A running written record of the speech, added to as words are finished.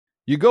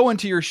You go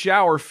into your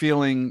shower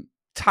feeling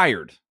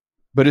tired,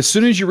 but as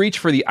soon as you reach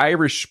for the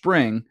Irish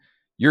Spring,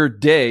 your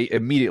day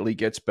immediately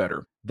gets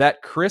better.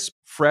 That crisp,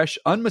 fresh,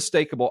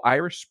 unmistakable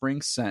Irish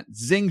Spring scent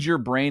zings your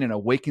brain and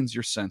awakens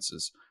your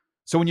senses.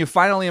 So when you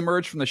finally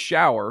emerge from the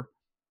shower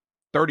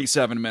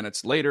 37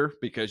 minutes later,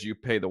 because you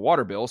pay the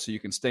water bill so you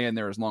can stay in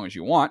there as long as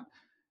you want,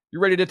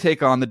 you're ready to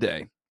take on the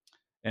day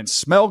and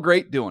smell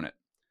great doing it.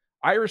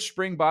 Irish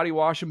Spring Body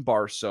Wash and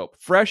Bar Soap.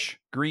 Fresh,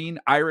 green,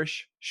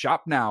 Irish.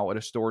 Shop now at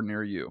a store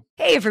near you.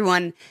 Hey,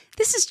 everyone.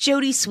 This is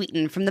Jody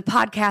Sweeten from the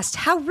podcast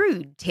How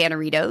Rude,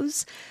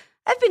 Tanneritos.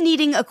 I've been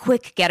needing a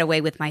quick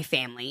getaway with my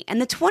family,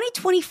 and the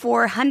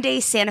 2024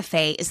 Hyundai Santa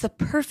Fe is the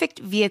perfect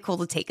vehicle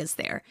to take us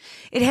there.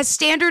 It has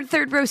standard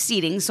third-row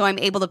seating, so I'm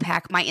able to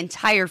pack my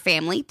entire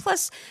family,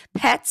 plus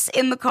pets,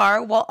 in the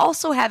car, while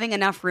also having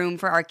enough room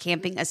for our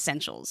camping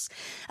essentials.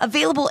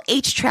 Available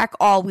H-Track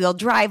all-wheel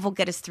drive will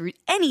get us through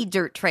any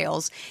dirt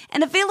trails,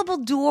 and available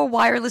dual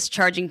wireless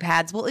charging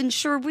pads will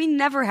ensure we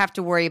never have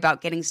to worry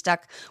about getting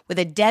stuck with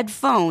a dead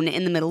phone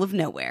in the middle of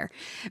nowhere.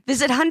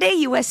 Visit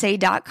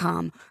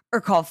HyundaiUSA.com or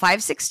call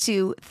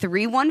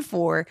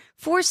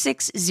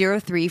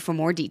 562-314-4603 for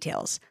more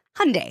details.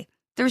 Hyundai,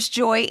 there's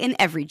joy in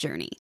every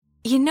journey.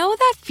 You know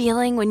that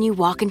feeling when you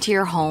walk into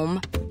your home,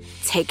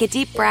 take a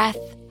deep breath,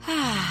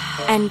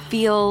 and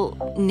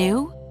feel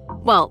new?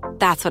 Well,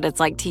 that's what it's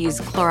like to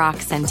use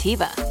Clorox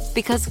Scentiva.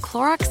 Because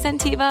Clorox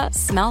Scentiva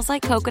smells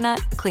like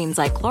coconut, cleans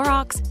like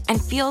Clorox, and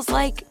feels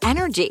like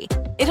energy.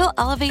 It'll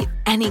elevate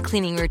any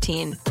cleaning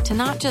routine to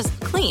not just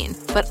clean,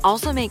 but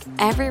also make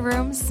every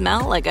room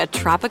smell like a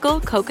tropical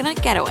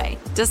coconut getaway.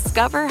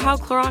 Discover how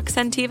Clorox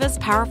Scentiva's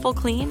powerful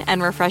clean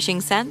and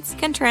refreshing scents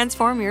can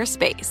transform your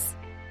space.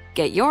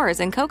 Get yours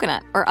in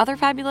coconut or other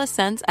fabulous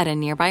scents at a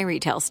nearby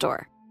retail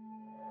store.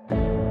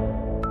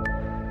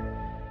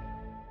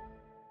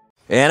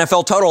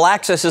 NFL Total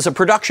Access is a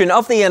production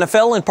of the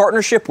NFL in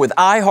partnership with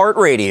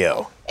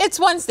iHeartRadio. It's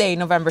Wednesday,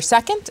 November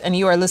 2nd, and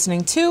you are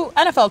listening to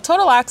NFL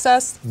Total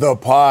Access, the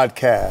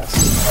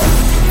podcast.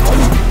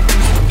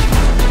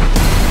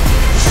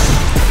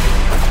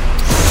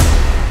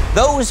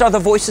 Those are the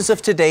voices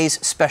of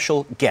today's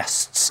special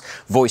guests.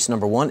 Voice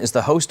number one is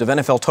the host of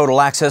NFL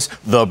Total Access,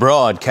 the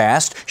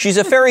broadcast. She's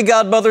a fairy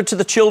godmother to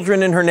the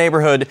children in her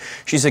neighborhood.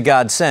 She's a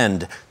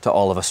godsend to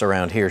all of us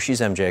around here. She's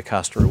MJ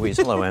Acosta-Ruiz.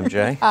 Hello,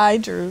 MJ. Hi,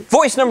 Drew.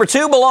 Voice number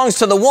two belongs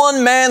to the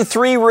one-man,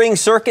 three-ring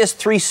circus,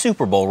 3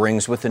 Super Bowl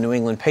rings with the New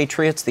England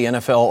Patriots, the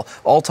NFL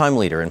all-time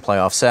leader in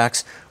playoff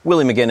sacks,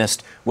 Willie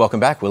McGinnis. Welcome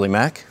back, Willie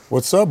Mack.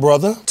 What's up,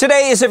 brother?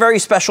 Today is a very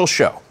special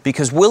show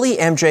because Willie,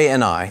 MJ,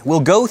 and I will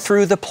go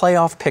through the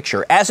playoff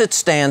picture as it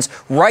stands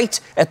right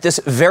at this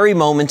very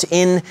moment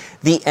in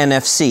the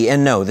NFC.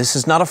 And no, this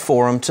is not a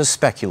forum to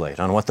speculate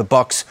on what the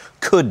Bucs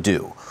could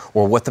do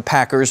or what the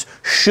Packers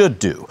should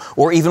do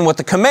or even what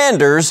the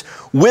Commanders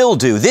will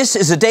do. This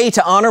is a day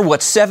to honor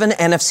what 7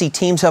 NFC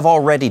teams have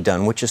already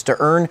done, which is to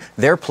earn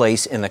their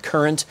place in the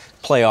current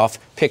playoff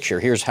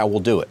picture. Here's how we'll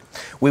do it.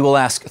 We will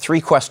ask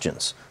 3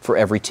 questions for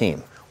every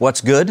team.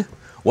 What's good?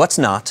 What's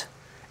not?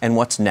 And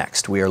what's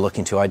next? We are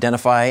looking to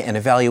identify and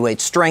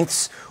evaluate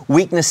strengths,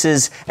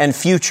 weaknesses, and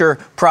future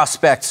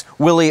prospects.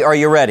 Willie, are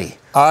you ready?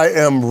 I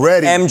am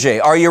ready.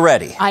 MJ, are you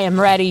ready? I am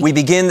ready. We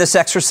begin this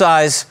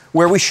exercise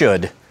where we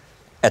should,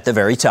 at the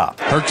very top.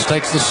 Hurts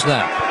takes the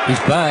snap. He's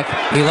back.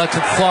 He lets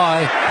it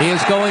fly. He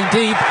is going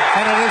deep.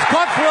 And it is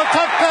caught for a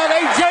touchdown.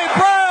 A.J.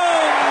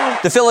 Brown!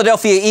 The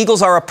Philadelphia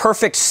Eagles are a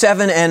perfect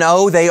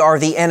 7-0. They are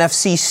the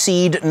NFC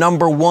seed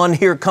number 1.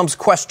 Here comes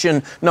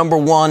question number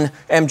 1.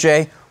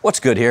 MJ, what's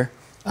good here?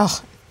 Oh,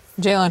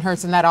 Jalen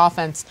Hurts in that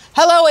offense.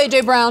 Hello,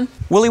 A.J. Brown.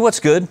 Willie, what's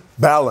good?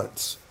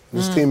 Balance.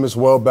 This team is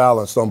well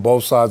balanced on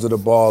both sides of the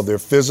ball. They're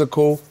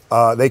physical.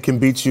 They can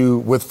beat you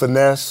with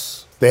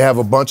finesse. They have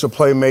a bunch of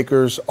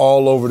playmakers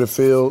all over the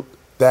field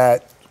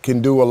that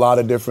can do a lot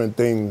of different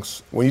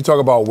things. When you talk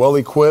about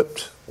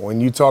well-equipped,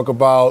 when you talk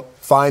about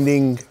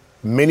finding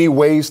many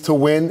ways to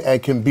win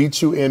and can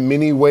beat you in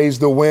many ways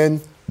to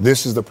win,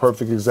 this is the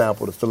perfect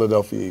example, the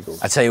Philadelphia Eagles.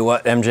 I tell you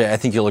what, MJ, I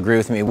think you'll agree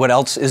with me. What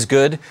else is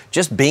good?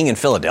 Just being in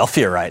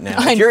Philadelphia right now.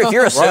 If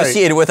you're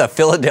associated with a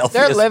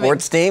Philadelphia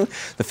sports team,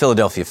 the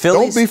Philadelphia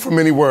Phillies. Don't be from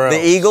anywhere else.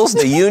 The Eagles,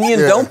 the Union,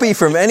 don't be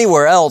from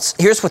anywhere else.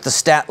 Here's what the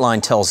stat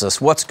line tells us.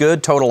 What's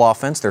good? Total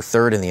offense, they're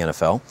 3rd in the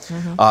NFL.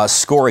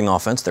 Scoring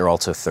offense, they're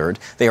also 3rd.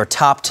 They are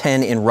top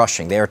 10 in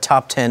rushing. They are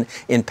top 10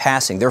 in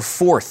passing. They're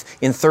 4th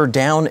in third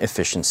down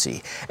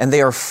efficiency. And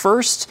they are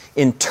 1st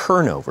in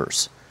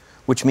turnovers,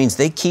 which means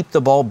they keep the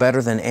ball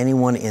better than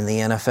anyone in the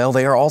NFL.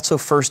 They are also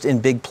 1st in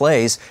big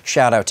plays.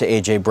 Shout out to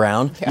A.J.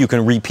 Brown. Yeah. You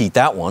can repeat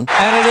that one.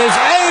 And it is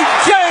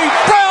A.J.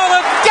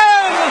 Brown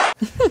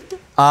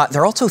again!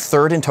 They're also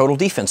 3rd in total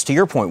defense, to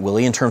your point,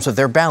 Willie, in terms of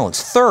their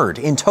balance. 3rd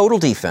in total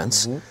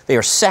defense. They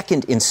are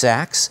 2nd in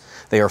sacks.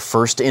 They are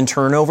 1st in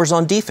turnovers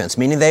on defense,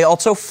 meaning they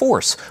also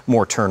force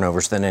more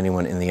turnovers than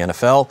anyone in the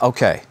NFL.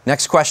 Okay,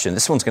 next question.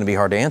 This one's going to be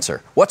hard to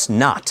answer. What's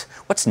not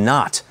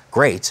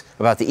great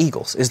about the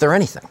Eagles? Is there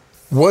anything?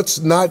 What's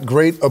not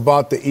great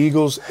about the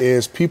Eagles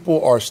is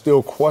people are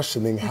still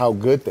questioning how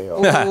good they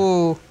are.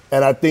 Ooh.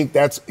 And I think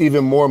that's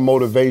even more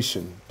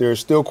motivation. They're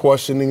still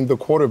questioning the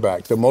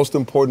quarterback, the most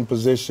important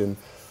position.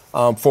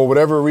 For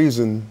whatever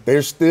reason,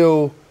 they're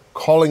still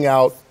calling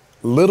out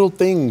little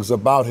things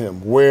about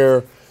him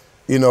where,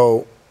 you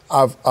know,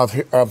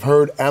 I've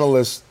heard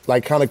analysts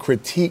like kind of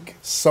critique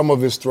some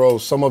of his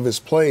throws, some of his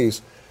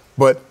plays,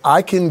 but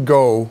I can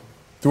go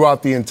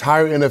throughout the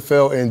entire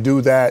NFL and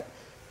do that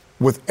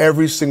with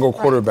every single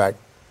quarterback.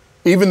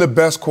 Even the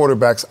best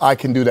quarterbacks, I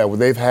can do that where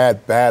they've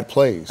had bad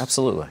plays.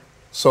 Absolutely.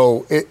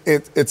 So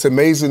it's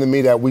amazing to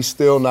me that we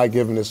still not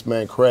giving this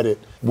man credit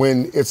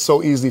when it's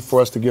so easy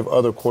for us to give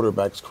other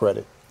quarterbacks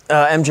credit.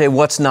 MJ,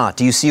 what's not?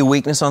 Do you see a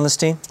weakness on this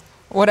team?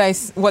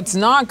 What's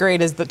not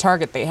great is the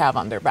target they have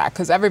on their back,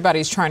 because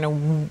everybody's trying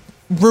to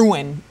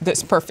ruin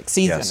this perfect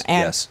season. Yes,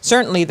 and yes.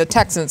 certainly the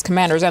Texans,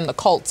 Commanders, and the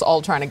Colts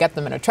all trying to get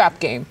them in a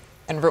trap game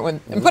and ruin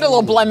and put a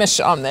little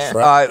blemish on there.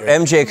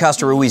 MJ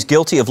Acosta-Ruiz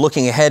guilty of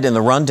looking ahead in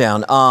the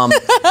rundown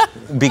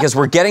because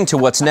we're getting to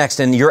what's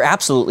next, and you're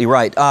absolutely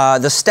right.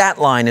 The stat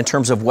line in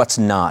terms of what's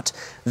not,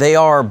 they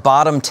are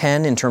bottom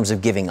 10 in terms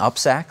of giving up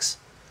sacks.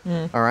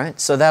 All right,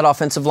 so that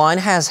offensive line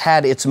has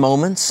had its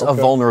moments of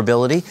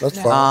vulnerability. That's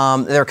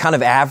fine. They're kind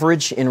of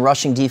average in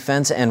rushing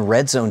defense and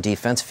red zone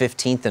defense,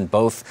 15th in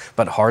both,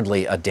 but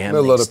hardly a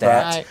damning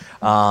stat.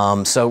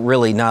 So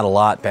really not a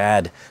lot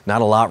bad, not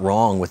a lot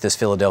wrong with this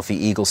Philadelphia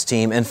Eagles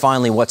team. And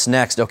finally, what's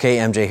next? Okay,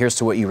 MJ, here's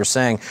to what you were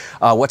saying.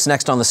 What's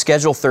next on the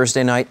schedule?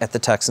 Thursday night at the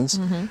Texans.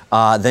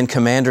 Then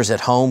Commanders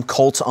at home,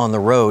 Colts on the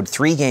road.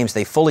 3 games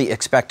they fully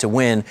expect to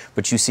win,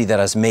 but you see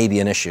that as maybe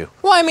an issue.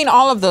 Well, I mean,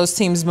 all of those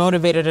teams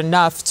motivated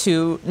enough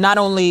to not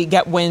only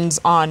get wins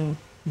on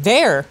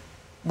their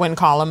win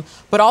column,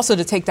 but also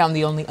to take down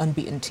the only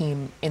unbeaten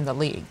team in the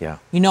league. Yeah.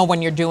 You know,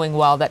 when you're doing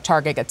well, that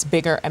target gets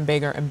bigger and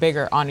bigger and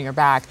bigger on your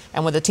back.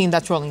 And with a team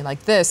that's rolling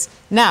like this,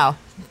 now,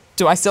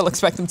 do I still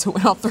expect them to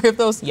win all 3 of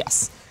those?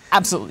 Yes,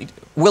 absolutely do.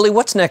 Willie,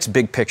 what's next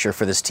big picture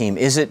for this team?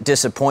 Is it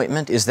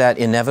disappointment? Is that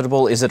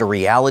inevitable? Is it a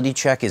reality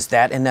check? Is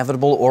that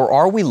inevitable? Or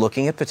are we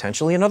looking at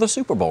potentially another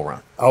Super Bowl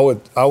run?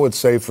 I would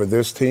say for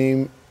this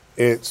team,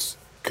 it's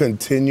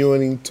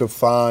continuing to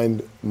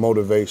find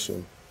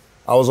motivation.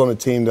 I was on a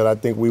team that I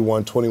think we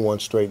won 21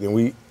 straight, and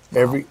we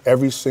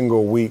every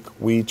single week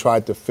we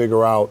tried to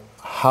figure out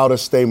how to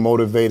stay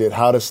motivated,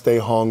 how to stay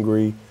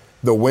hungry.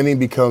 The winning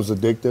becomes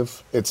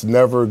addictive. It's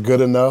never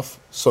good enough,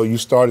 so you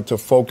started to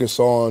focus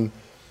on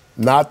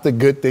not the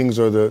good things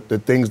or the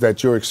things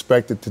that you're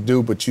expected to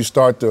do, but you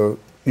start to,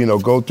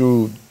 go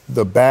through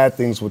the bad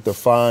things with the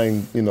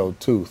fine,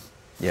 tooth.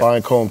 Yep.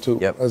 Fine comb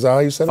tooth. Yep. Is that how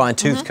you said it?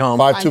 Fine-tooth comb.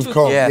 Fine-tooth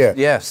comb, yeah.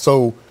 Yes.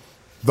 So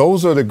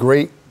those are the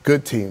great,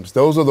 good teams.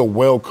 Those are the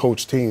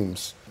well-coached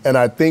teams. And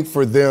I think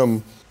for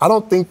them, I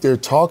don't think they're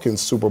talking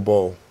Super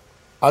Bowl.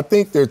 I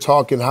think they're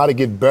talking how to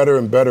get better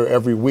and better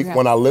every week. Yeah.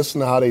 When I listen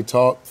to how they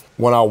talk,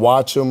 when I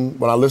watch them,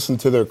 when I listen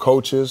to their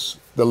coaches,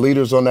 the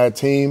leaders on that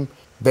team,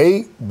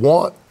 they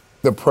want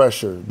the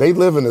pressure. They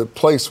live in a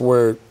place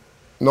where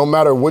no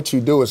matter what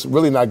you do, it's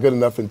really not good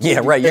enough until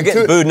you're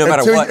getting booed no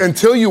matter what.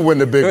 Until you win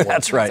the big one.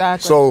 That's right.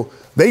 Exactly. So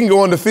they can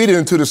go undefeated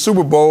into the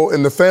Super Bowl,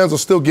 and the fans will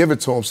still give it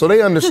to them. So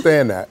they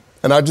understand that.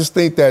 And I just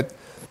think that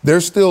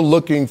they're still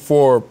looking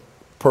for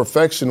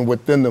perfection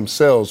within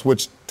themselves,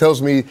 which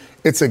tells me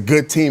it's a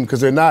good team because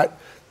they're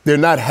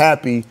not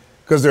happy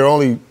because they're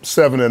only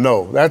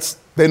 7-0.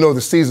 They know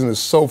the season is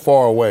so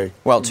far away.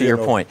 Well, to your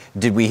point,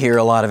 did we hear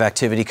a lot of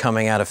activity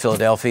coming out of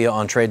Philadelphia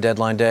on trade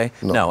deadline day?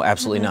 No,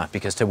 absolutely not.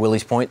 Because to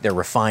Willie's point, they're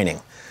refining.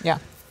 Yeah.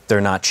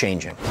 They're not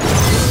changing.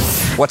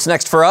 What's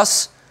next for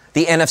us?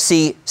 The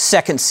NFC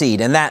second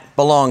seed, and that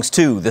belongs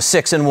to the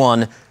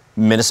 6-1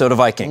 Minnesota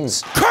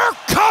Vikings. Kirk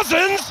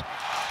Cousins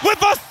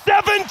with a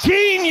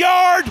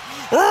 17-yard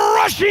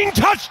rushing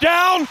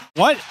touchdown.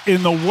 What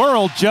in the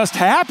world just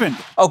happened?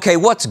 Okay,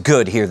 what's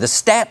good here? The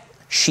stat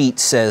sheet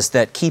says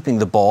that keeping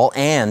the ball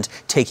and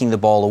taking the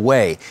ball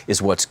away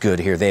is what's good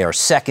here. They are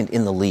second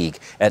in the league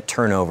at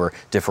turnover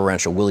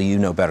differential. Willie, you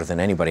know better than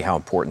anybody how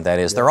important that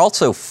is. They're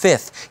also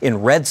fifth in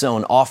red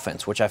zone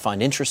offense, which I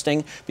find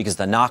interesting because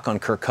the knock on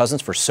Kirk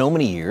Cousins for so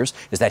many years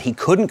is that he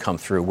couldn't come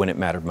through when it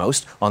mattered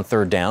most on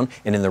third down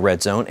and in the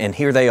red zone. And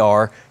here they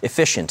are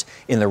efficient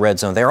in the red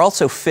zone. They're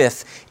also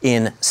fifth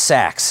in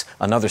sacks.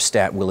 Another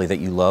stat, Willie, that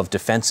you love,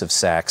 defensive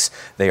sacks.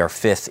 They are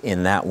fifth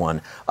in that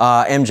one.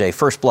 MJ,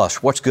 first blush,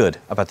 what's good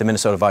about the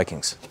Minnesota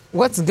Vikings?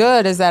 What's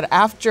good is that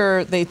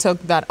after they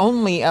took that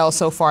only L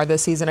so far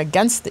this season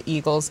against the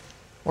Eagles,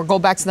 we'll go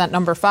back to that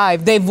number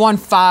 5, they've won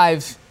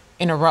 5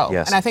 in a row.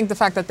 Yes. And I think the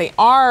fact that they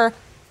are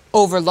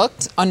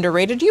overlooked,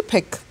 underrated, you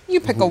pick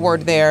a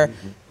word there,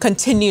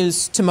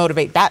 continues to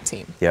motivate that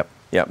team. Yep.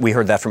 We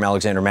heard that from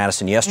Alexander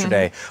Madison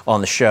yesterday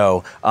on the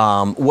show.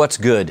 What's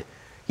good?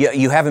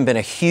 You haven't been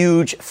a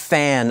huge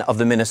fan of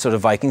the Minnesota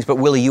Vikings, but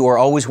Willie, you are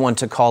always one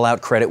to call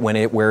out credit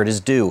where it is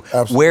due.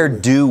 Absolutely. Where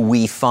do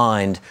we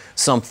find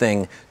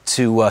something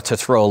to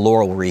throw a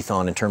laurel wreath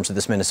on in terms of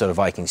this Minnesota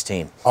Vikings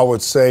team? I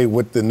would say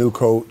with the new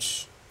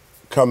coach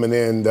coming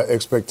in, the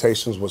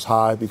expectations was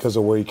high because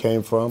of where he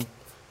came from.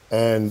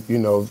 and,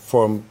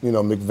 from,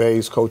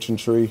 McVay's coaching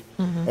tree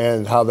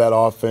and how that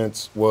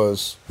offense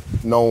was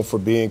known for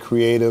being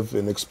creative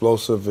and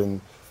explosive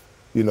and,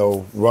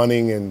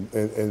 running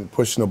and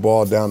pushing the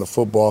ball down the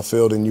football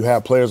field. And you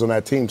have players on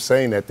that team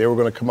saying that they were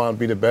going to come out and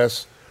be the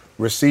best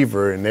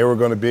receiver and they were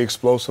going to be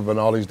explosive and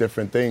all these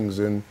different things.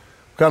 And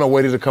kind of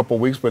waited a couple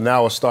of weeks, but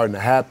now it's starting to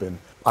happen.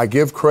 I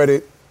give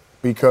credit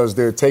because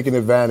they're taking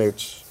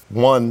advantage,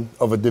 one,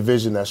 of a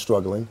division that's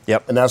struggling.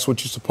 Yep. And that's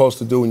what you're supposed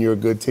to do when you're a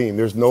good team.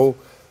 There's no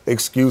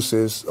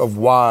excuses of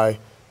why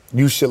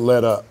you should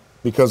let up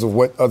because of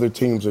what other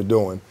teams are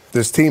doing.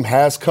 This team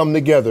has come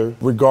together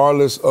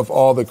regardless of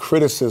all the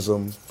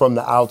criticism from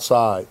the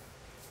outside.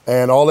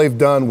 And all they've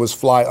done was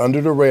fly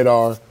under the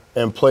radar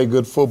and play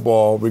good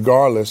football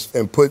regardless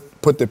and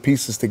put the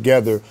pieces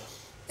together.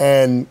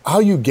 And how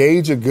you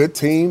gauge a good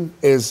team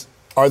is,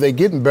 are they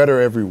getting better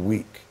every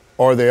week?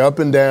 Are they up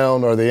and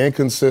down? Are they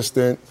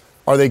inconsistent?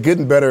 Are they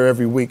getting better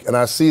every week? And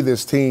I see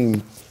this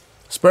team,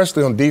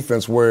 especially on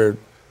defense, where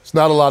it's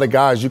not a lot of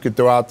guys you could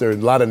throw out there, a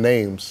lot of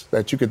names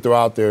that you could throw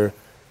out there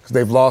because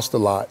they've lost a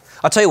lot.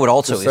 I'll tell you what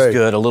also is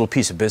good, a little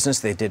piece of business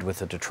they did with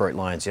the Detroit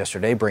Lions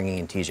yesterday, bringing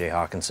in T.J.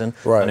 Hawkinson,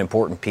 an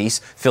important piece,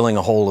 filling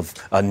a hole of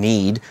a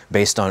need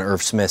based on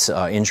Irv Smith's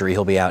injury.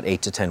 He'll be out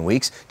 8 to 10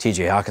 weeks.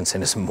 T.J.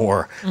 Hawkinson is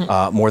more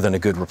than a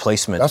good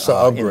replacement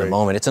in the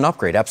moment. It's an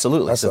upgrade,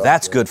 absolutely.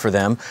 That's good for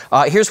them.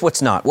 Here's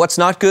what's not. What's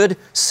not good?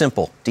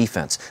 Simple.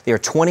 Defense. They are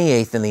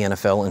 28th in the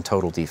NFL in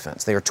total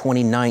defense. They are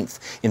 29th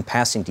in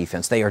passing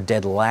defense. They are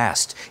dead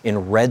last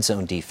in red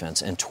zone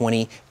defense and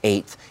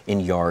 28th in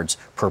yards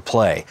per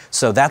play.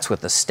 So that's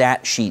what the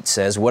stat sheet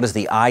says. What does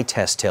the eye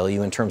test tell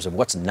you in terms of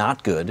what's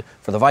not good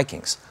for the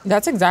Vikings?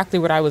 That's exactly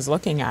what I was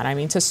looking at. I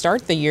mean, to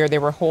start the year, they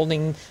were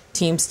holding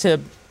teams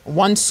to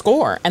one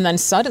score, and then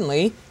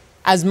suddenly,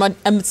 as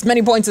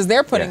many points as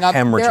they're putting up,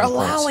 they're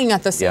allowing points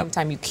at the same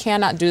time. You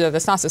cannot do that.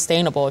 That's not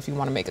sustainable if you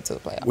want to make it to the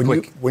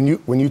playoffs.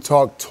 When you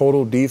talk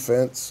total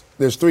defense,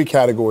 there's 3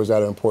 categories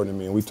that are important to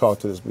me, and we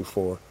talked to this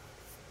before.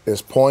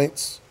 It's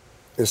points,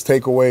 it's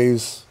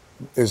takeaways,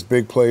 it's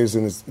big plays,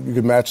 and you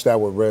can match that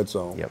with red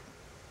zone. Yep.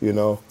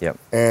 Yep.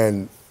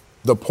 And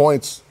the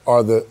points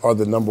are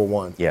the number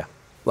one. Yeah.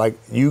 Like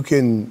you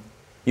can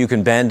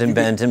bend and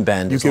bend and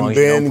bend. You can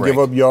bend, give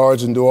up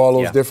yards, and do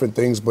all those different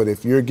things. But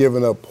if you're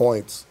giving up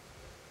points,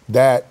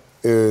 that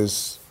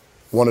is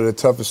one of the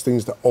toughest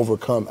things to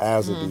overcome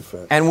as a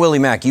defense. And Willie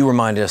Mack, you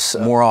remind us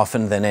more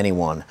often than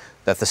anyone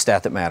that the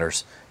stat that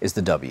matters is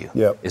the W,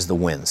 is the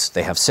wins.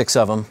 They have 6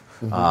 of them.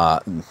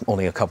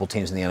 Only a couple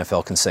teams in the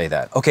NFL can say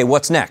that. Okay,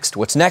 what's next?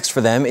 What's next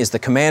for them is the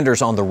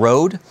Commanders on the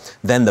road,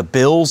 then the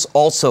Bills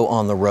also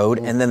on the road,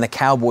 and then the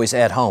Cowboys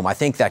at home. I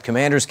think that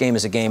Commanders game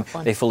is a game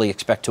they fully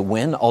expect to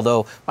win,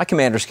 although my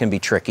Commanders can be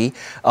tricky.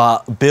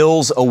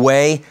 Bills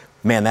away.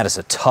 Man, that is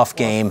a tough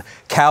game.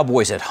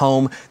 Cowboys at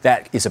home,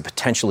 that is a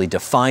potentially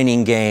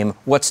defining game.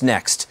 What's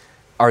next?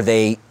 Are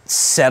they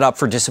set up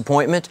for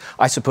disappointment?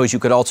 I suppose you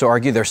could also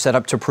argue they're set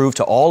up to prove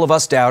to all of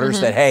us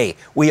doubters that, hey,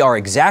 we are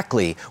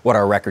exactly what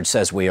our record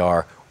says we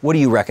are. What do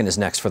you reckon is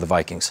next for the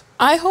Vikings?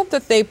 I hope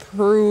that they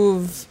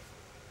prove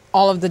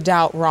all of the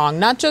doubt wrong,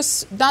 not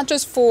just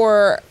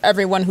for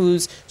everyone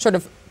who's sort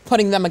of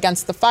putting them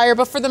against the fire,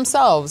 but for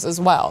themselves as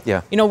well.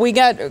 Yeah. We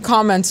get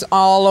comments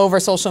all over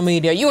social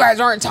media. You guys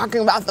aren't talking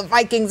about the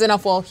Vikings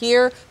enough. Well,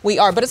 here we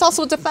are. But it's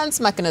also a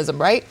defense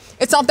mechanism, right?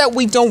 It's not that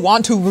we don't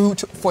want to root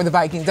for the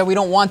Vikings, that we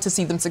don't want to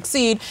see them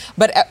succeed.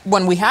 But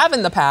when we have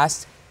in the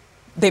past,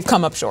 they've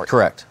come up short.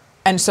 Correct.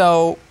 And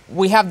so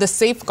we have this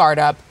safeguard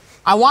up.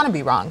 I want to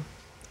be wrong.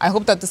 I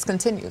hope that this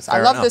continues.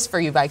 I love this for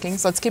you,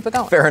 Vikings. Let's keep it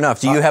going. Fair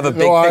enough. Do you have a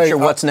big picture?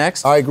 What's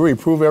next? I agree.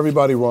 Prove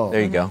everybody wrong.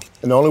 There you go.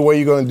 And the only way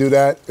you're going to do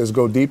that is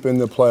go deep in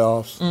the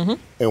playoffs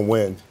and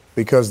win.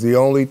 Because the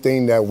only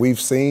thing that we've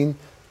seen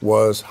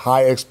was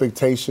high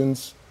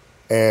expectations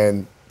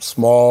and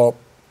small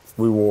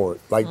reward.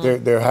 Like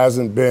there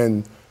hasn't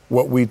been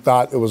what we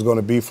thought it was going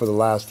to be for the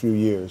last few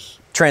years.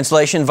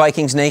 Translation,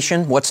 Vikings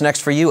Nation, what's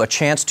next for you? A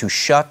chance to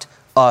shut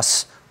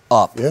us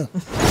up. Yeah.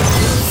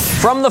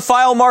 From the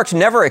file marked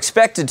never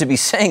expected to be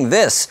saying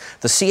this,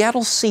 the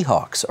Seattle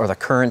Seahawks are the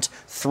current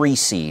 3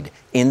 seed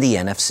in the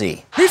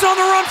NFC. He's on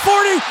the run,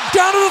 40,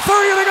 down to the 30.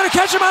 Are they going to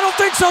catch him? I don't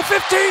think so.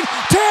 15,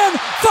 10,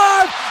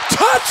 5,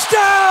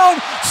 touchdown,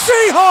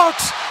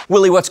 Seahawks!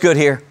 Willie, what's good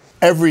here?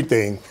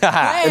 Everything.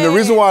 And the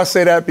reason why I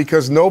say that,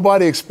 because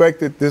nobody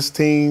expected this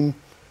team,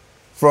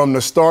 from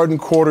the starting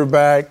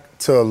quarterback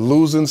to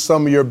losing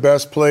some of your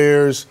best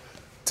players,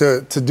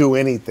 to do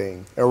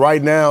anything. And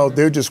right now,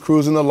 they're just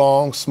cruising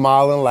along,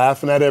 smiling,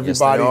 laughing at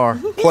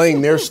everybody,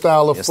 playing their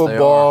style of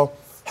football,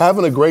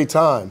 having a great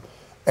time.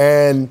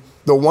 And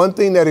the one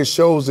thing that it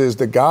shows is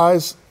the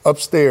guys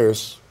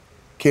upstairs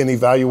can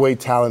evaluate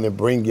talent and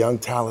bring young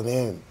talent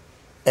in.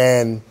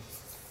 And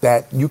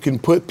that you can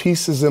put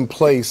pieces in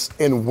place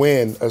and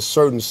win a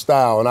certain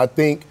style. And I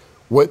think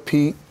what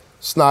Pete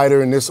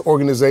Snyder and this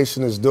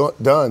organization has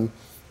done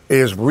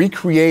is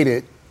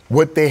recreated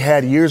what they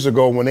had years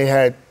ago when they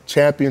had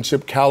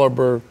championship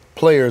caliber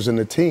players in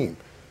the team.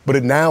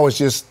 But now it's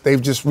just,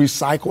 they've just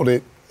recycled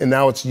it, and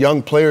now it's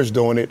young players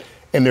doing it.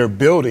 and they're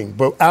building.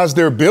 But as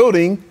they're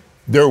building,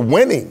 they're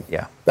winning.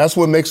 Yeah. That's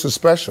what makes it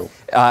special.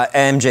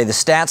 MJ, the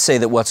stats say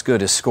that what's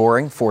good is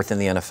scoring, 4th in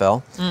the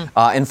NFL,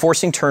 and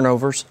forcing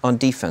turnovers on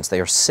defense. They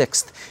are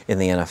 6th in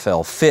the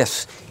NFL,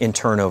 5th in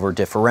turnover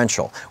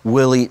differential.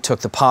 Willie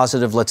took the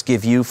positive. Let's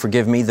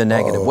forgive me, the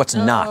negative. What's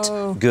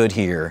not good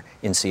here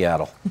in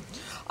Seattle?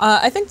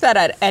 I think that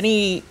at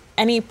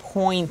any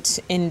point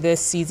in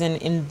this season,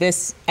 in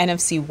this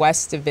NFC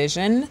West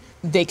division,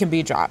 they can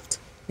be dropped.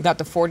 You got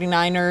the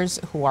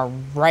 49ers who are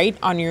right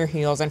on your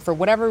heels. And for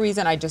whatever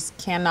reason, I just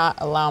cannot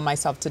allow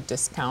myself to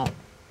discount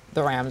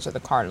the Rams or the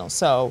Cardinals.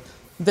 So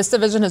this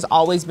division has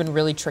always been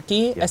really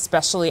tricky,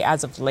 especially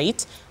as of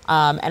late.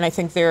 And I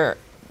think they're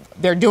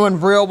doing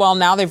real well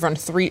now. They've won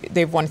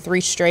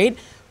three straight,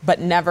 but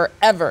never,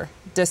 ever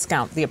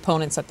discount the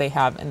opponents that they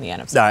have in the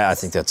NFC. I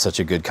think that's such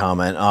a good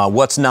comment.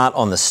 What's not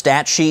on the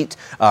stat sheet?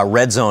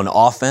 Red zone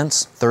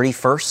offense,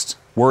 31st,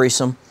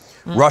 worrisome.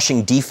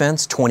 Rushing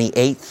defense,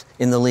 28th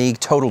in the league.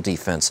 Total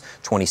defense,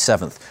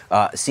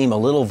 27th. Seem a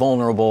little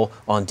vulnerable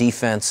on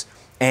defense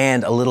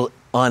and a little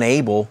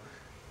unable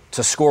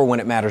to score when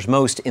it matters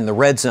most in the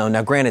red zone.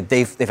 Now, granted,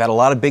 they've had a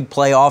lot of big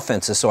play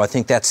offenses, so I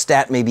think that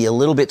stat may be a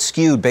little bit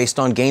skewed based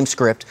on game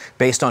script,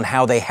 based on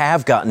how they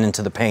have gotten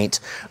into the paint.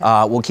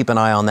 We'll keep an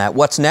eye on that.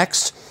 What's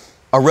next?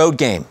 A road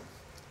game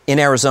in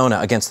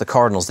Arizona against the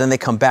Cardinals. Then they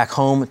come back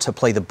home to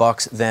play the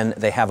Bucs. Then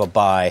they have a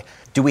bye.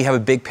 Do we have a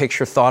big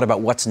picture thought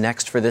about what's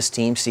next for this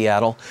team,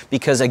 Seattle?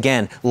 Because,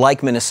 again,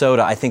 like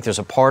Minnesota, I think there's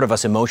a part of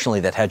us emotionally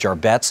that hedge our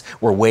bets.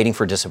 We're waiting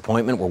for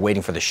disappointment. We're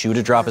waiting for the shoe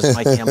to drop, as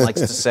Mike Ham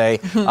likes to say.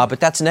 But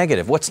that's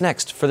negative. What's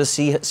next for the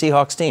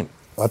Seahawks team?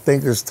 I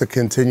think it's to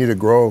continue to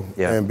grow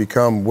and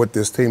become what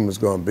this team is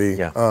going to be.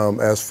 Yeah.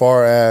 As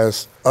far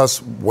as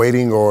us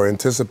waiting or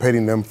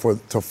anticipating them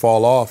to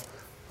fall off,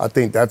 I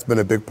think that's been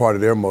a big part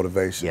of their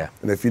motivation. Yeah.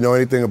 And if you know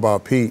anything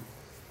about Pete,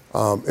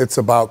 it's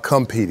about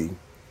competing,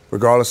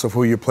 regardless of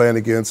who you're playing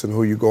against and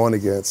who you're going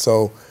against.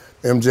 So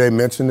MJ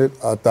mentioned it.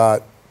 I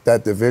thought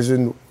that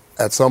division,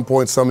 at some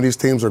point, some of these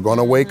teams are going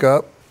to wake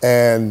up,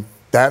 and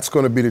that's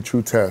going to be the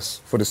true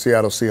test for the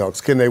Seattle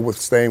Seahawks. Can they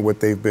withstand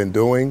what they've been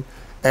doing?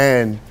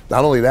 And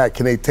not only that,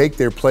 can they take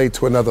their play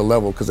to another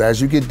level? Because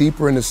as you get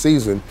deeper in the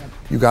season,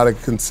 you got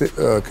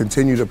to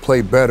continue to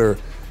play better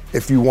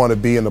if you want to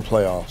be in the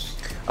playoffs.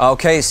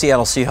 Okay,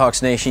 Seattle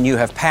Seahawks Nation, you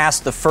have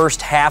passed the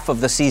first half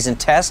of the season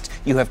test.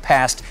 You have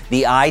passed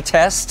the eye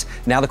test.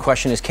 Now the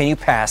question is, can you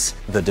pass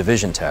the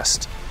division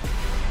test?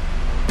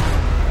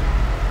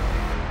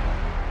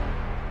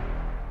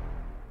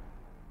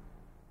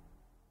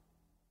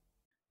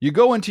 You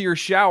go into your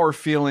shower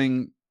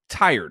feeling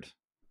tired,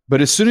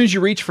 but as soon as you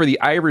reach for the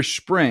Irish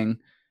Spring,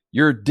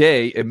 your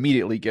day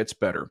immediately gets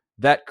better.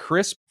 That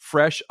crisp,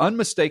 fresh,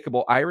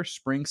 unmistakable Irish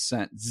Spring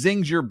scent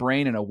zings your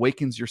brain and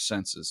awakens your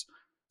senses.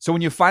 So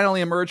when you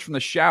finally emerge from the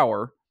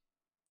shower,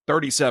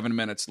 37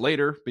 minutes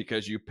later,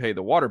 because you pay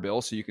the water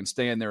bill so you can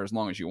stay in there as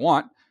long as you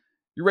want,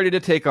 you're ready to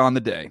take on the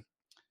day.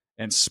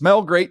 And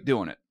smell great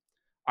doing it.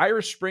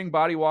 Irish Spring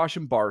Body Wash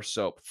and Bar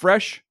Soap.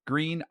 Fresh,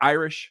 green,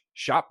 Irish.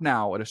 Shop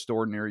now at a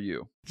store near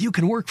you. You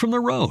can work from the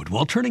road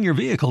while turning your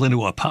vehicle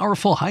into a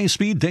powerful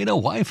high-speed data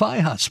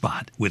Wi-Fi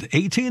hotspot with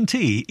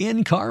AT&T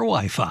in-car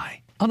Wi-Fi.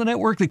 On a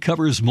network that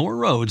covers more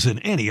roads than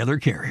any other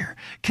carrier.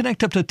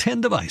 Connect up to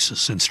 10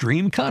 devices and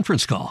stream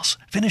conference calls.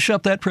 Finish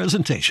up that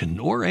presentation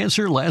or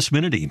answer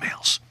last-minute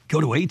emails. Go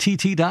to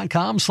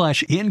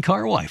att.com/in-car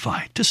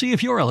Wi-Fi to see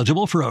if you're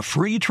eligible for a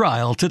free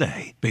trial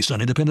today. Based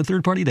on independent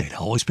third-party data,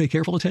 always pay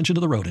careful attention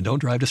to the road and don't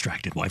drive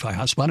distracted. Wi-Fi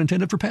hotspot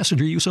intended for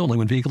passenger use only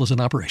when vehicle is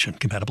in operation.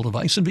 Compatible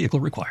device and vehicle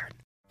required.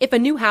 If a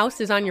new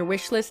house is on your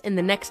wish list in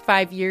the next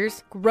 5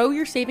 years, grow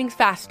your savings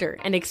faster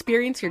and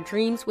experience your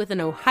dreams with an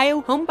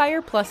Ohio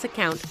Homebuyer Plus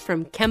account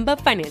from Kemba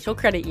Financial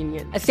Credit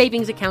Union. A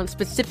savings account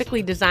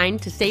specifically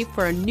designed to save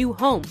for a new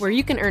home, where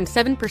you can earn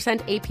 7%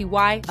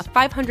 APY,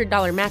 a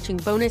 $500 matching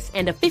bonus,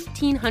 and a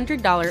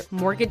 $1,500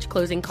 mortgage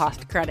closing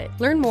cost credit.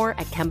 Learn more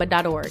at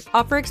Kemba.org.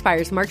 Offer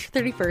expires March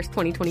 31st,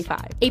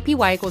 2025.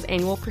 APY equals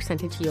annual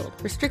percentage yield.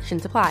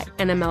 Restrictions apply.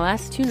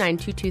 NMLS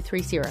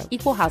 292230.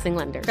 Equal housing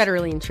lender.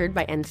 Federally insured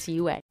by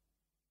NCUA.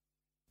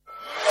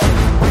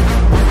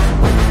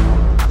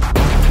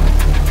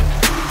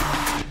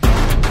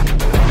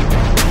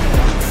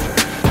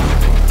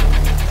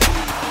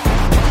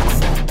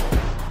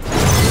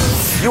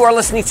 You are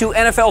listening to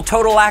NFL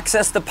Total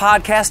Access, the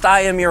podcast.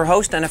 I am your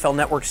host, NFL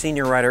Network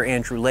senior writer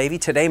Andrew Levy.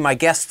 Today, my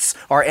guests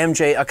are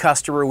MJ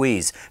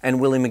Acosta-Ruiz and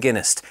Willie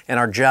McGinest, and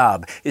our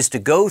job is to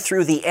go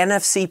through the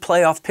NFC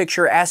playoff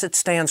picture as it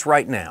stands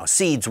right now,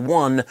 seeds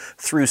 1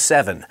 through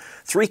 7.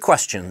 3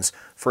 questions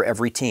for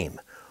every team.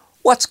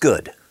 What's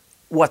good?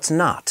 What's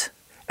not?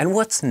 And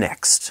what's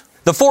next?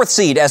 The 4th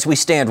seed as we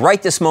stand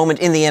right this moment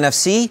in the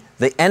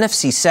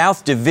NFC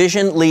South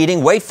division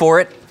leading, wait for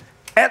it,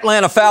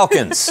 Atlanta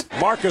Falcons.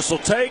 Marcus will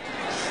take,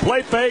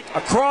 play fake,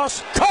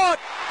 across, caught,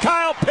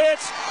 Kyle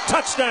Pitts,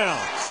 touchdown.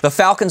 The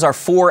Falcons are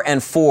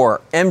 4-4.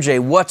 MJ,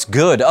 what's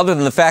good other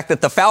than the fact that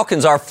the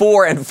Falcons are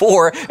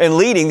 4-4 and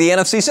leading the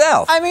NFC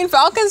South? I mean,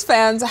 Falcons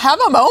fans, have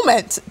a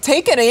moment.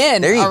 Take it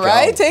in. There you all go.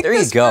 right? Take there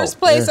this you go. first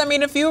place. Yeah. I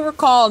mean, if you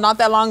recall, not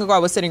that long ago, I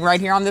was sitting right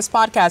here on this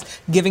podcast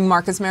giving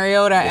Marcus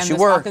Mariota and the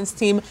Falcons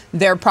team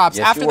their props.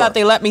 Yes, After that,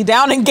 they let me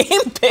down in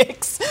game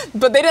picks,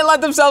 but they didn't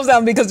let themselves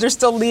down because they're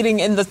still leading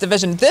in this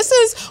division. This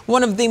is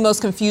one of the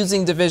most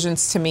confusing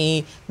divisions to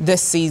me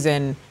this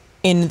season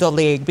in the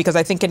league, because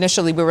I think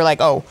initially we were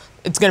like, oh,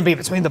 it's going to be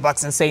between the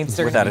Bucs and Saints.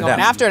 They're going to be going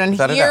after it.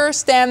 And here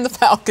stand the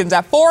Falcons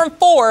at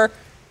 4-4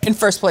 in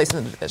first place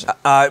in the division.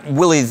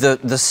 Willie,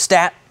 the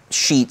stat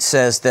sheet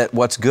says that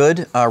what's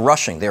good,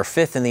 rushing. They're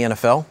 5th in the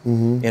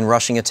NFL in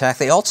rushing attack.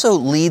 They also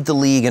lead the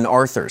league in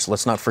Arthurs.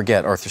 Let's not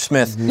forget Arthur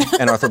Smith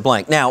and Arthur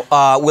Blank. Now,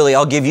 Willie,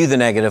 I'll give you the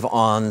negative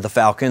on the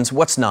Falcons.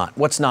 What's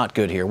not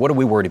good here? What are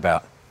we worried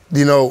about?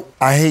 You know,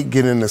 I hate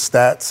getting into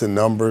stats and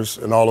numbers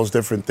and all those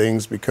different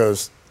things,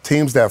 because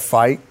teams that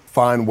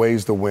find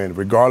ways to win,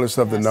 regardless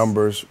of the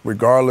numbers,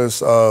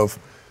 regardless of,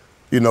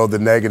 the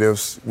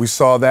negatives. We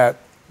saw that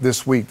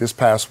this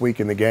past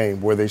week in the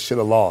game where they should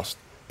have lost,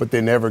 but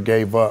they never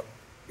gave up,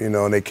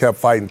 and they kept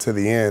fighting to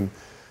the end.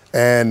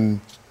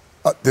 And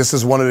this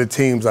is one of the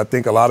teams I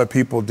think a lot of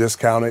people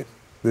discounted,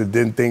 that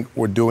didn't think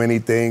would do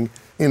anything.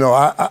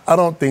 I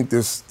don't think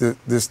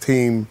this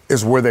team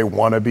is where they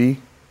want to be.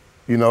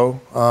 They've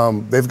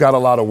got a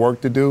lot of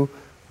work to do,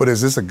 but is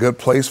this a good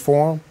place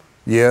for them?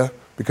 Yeah.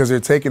 Because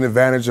they're taking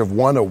advantage of,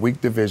 a weak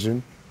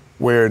division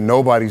where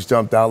nobody's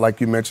jumped out,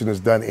 like you mentioned, has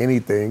done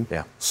anything.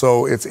 Yeah.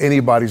 So it's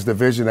anybody's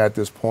division at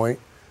this point.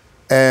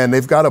 And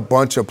they've got a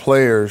bunch of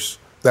players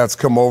that's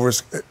come over,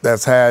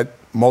 that's had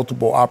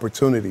multiple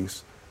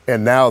opportunities.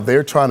 And now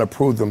they're trying to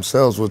prove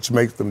themselves, which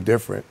makes them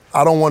different.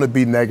 I don't want to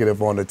be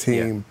negative on the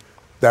team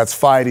that's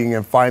fighting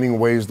and finding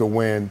ways to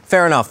win.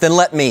 Fair enough. Then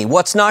let me.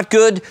 What's not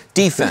good?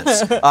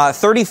 Defense.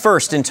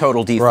 31st in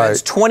total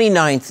defense,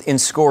 29th in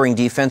scoring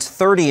defense,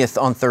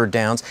 30th on third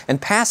downs,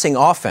 and passing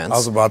offense. I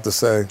was about to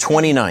say.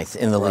 29th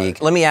in the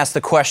league. Let me ask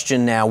the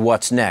question now,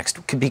 what's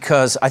next?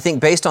 Because I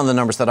think based on the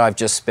numbers that I've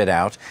just spit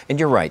out, and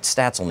you're right,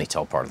 stats only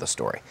tell part of the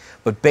story,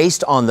 but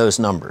based on those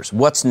numbers,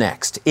 what's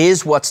next?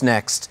 Is what's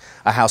next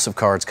a house of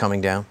cards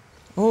coming down?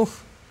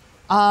 Oof.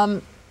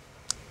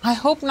 I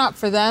hope not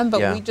for them,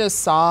 but we just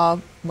saw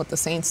what the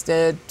Saints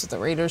did to the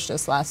Raiders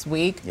just last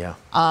week. Yeah.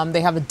 They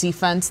have a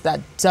defense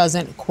that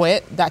doesn't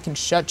quit, that can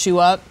shut you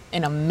up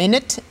in a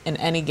minute in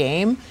any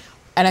game.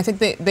 And I think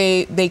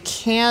they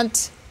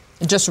can't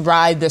just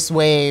ride this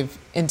wave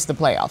into the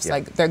playoffs. Yeah.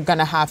 Like, they're going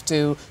to have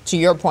to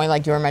your point,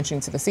 like you were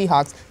mentioning to the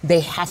Seahawks, they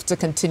have to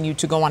continue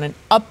to go on an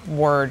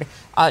upward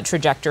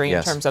trajectory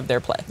in terms of their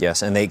play.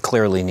 Yes, and they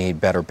clearly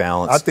need better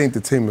balance. I think the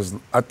team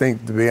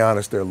to be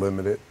honest, they're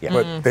limited. Yeah.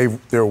 But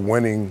they're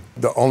winning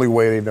the only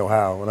way they know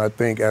how. And I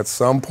think at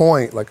some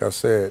point, like I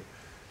said,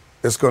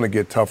 it's going to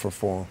get tougher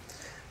for them.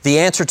 The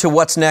answer to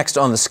what's next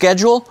on the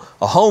schedule,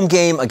 a home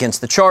game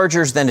against the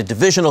Chargers, then a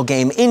divisional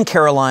game in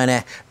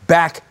Carolina,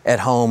 back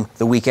at home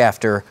the week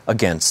after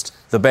against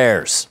the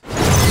Bears.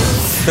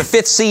 The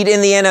 5th seed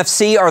in the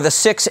NFC are the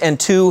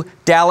 6-2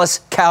 Dallas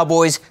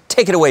Cowboys.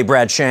 Take it away,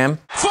 Brad Sham.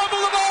 Fumble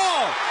the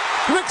ball.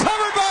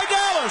 Recovered by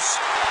Dallas.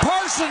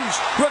 Parsons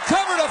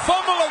recovered a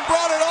fumble and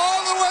brought it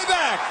all the way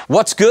back.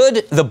 What's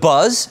good? The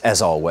buzz,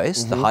 as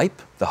always. The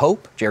hype, the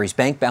hope, Jerry's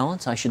bank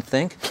balance, I should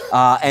think.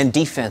 And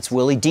defense,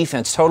 Willie.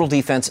 Defense, total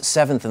defense,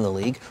 7th in the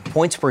league.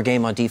 Points per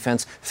game on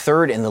defense,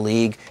 3rd in the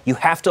league. You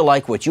have to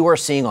like what you are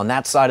seeing on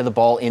that side of the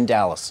ball in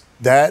Dallas.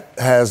 That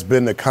has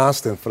been the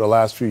constant for the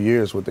last few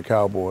years with the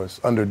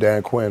Cowboys under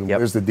Dan Quinn.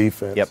 Is the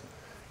defense. Yep.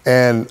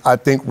 And I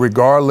think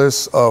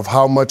regardless of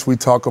how much we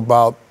talk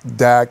about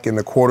Dak and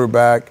the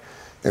quarterback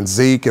and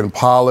Zeke and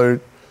Pollard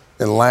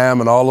and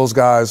Lamb and all those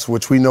guys,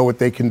 which we know what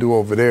they can do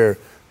over there,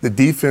 the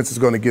defense is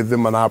going to give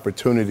them an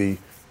opportunity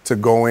to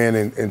go in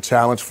and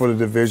challenge for the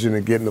division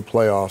and get in the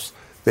playoffs.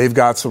 They've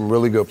got some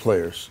really good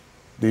players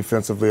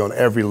defensively on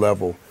every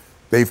level.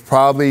 They've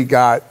probably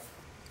got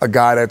a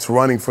guy that's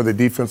running for the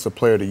Defensive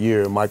Player of the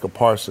Year, Micah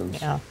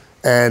Parsons. Yeah.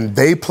 And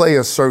they play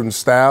a certain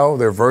style.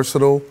 They're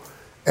versatile.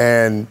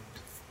 And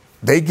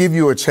they give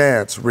you a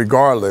chance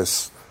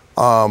regardless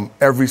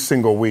every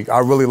single week. I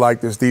really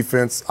like this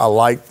defense. I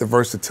like the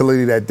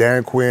versatility that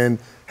Dan Quinn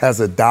has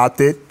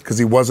adopted, because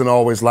he wasn't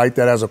always like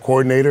that as a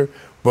coordinator.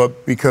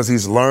 But because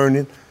he's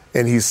learning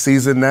and he's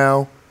seasoned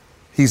now,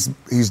 he's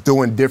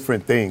doing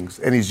different things.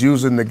 And he's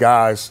using the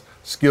guys'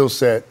 skill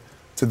set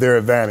to their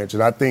advantage.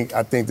 And I think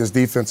this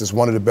defense is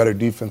one of the better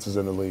defenses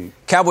in the league.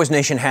 Cowboys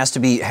Nation has to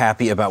be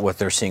happy about what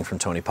they're seeing from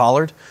Tony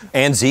Pollard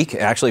and Zeke,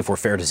 actually, if we're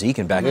fair to Zeke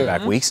in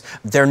back-to-back weeks.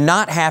 They're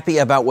not happy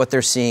about what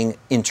they're seeing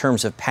in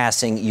terms of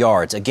passing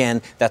yards.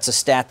 Again, that's a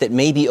stat that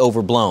may be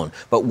overblown.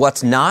 But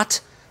what's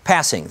not?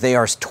 Passing. They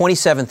are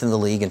 27th in the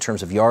league in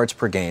terms of yards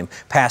per game.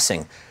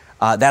 Passing.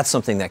 That's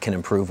something that can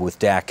improve with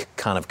Dak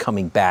kind of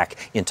coming back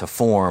into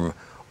form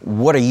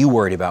What are you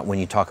worried about when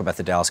you talk about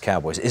the Dallas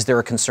Cowboys? Is there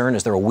a concern?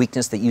 Is there a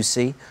weakness that you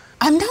see?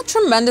 I'm not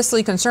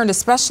tremendously concerned,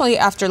 especially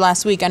after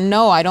last week. And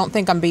no, I don't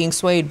think I'm being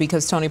swayed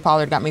because Tony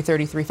Pollard got me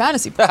 33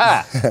 fantasy points.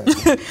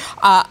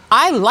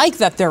 I like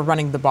that they're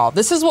running the ball.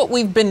 This is what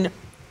we've been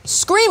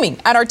screaming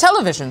at our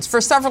televisions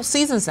for several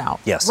seasons now.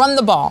 Yes. Run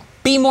the ball.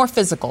 Be more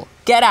physical.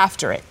 Get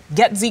after it.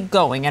 Get Zeke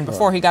going. And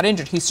before he got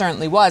injured, he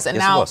certainly was. And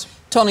now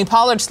Tony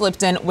Pollard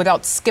slipped in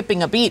without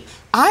skipping a beat.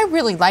 I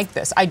really like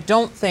this. I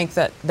don't think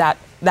that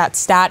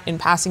stat in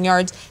passing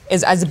yards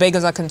is as big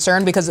as a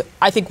concern because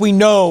I think we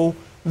know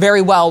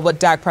very well what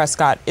Dak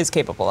Prescott is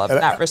capable of in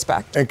that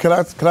respect. And can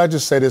I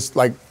just say this?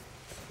 Like,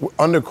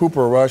 under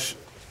Cooper Rush,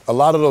 a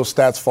lot of those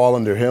stats fall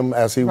under him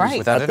as he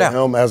was at the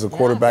helm as a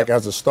quarterback,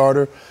 as a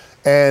starter.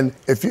 And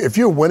if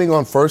you're winning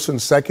on first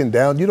and second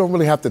down, you don't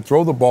really have to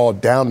throw the ball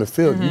down the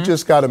field. Mm-hmm. You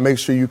just got to make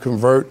sure you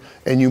convert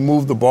and you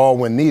move the ball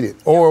when needed.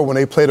 Or when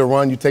they play the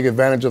run, you take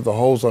advantage of the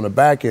holes on the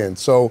back end.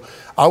 So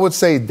I would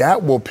say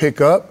that will pick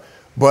up.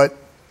 But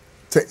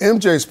to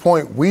MJ's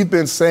point, we've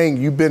been saying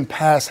you've been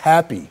pass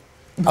happy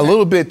a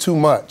little bit too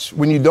much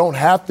when you don't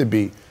have to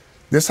be.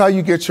 This is how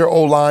you get your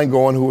O-line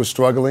going who is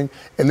struggling,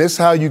 and this is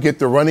how you get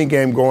the running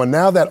game going.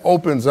 Now that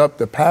opens up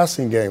the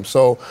passing game.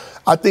 So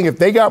I think if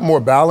they got more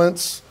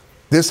balance,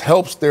 this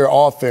helps their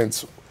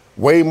offense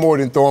way more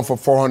than throwing for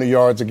 400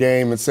 yards a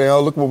game and saying,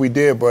 oh, look what we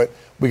did, but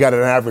we got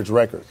an average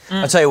record.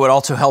 I'll tell you what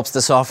also helps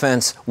this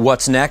offense.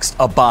 What's next?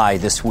 A bye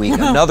this week.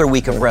 Another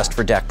week of rest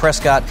for Dak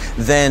Prescott.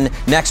 Then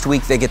next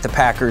week they get the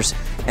Packers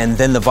and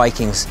then the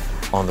Vikings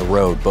on the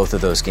road, both of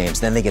those games.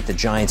 Then they get the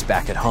Giants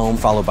back at home,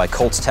 followed by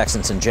Colts,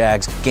 Texans, and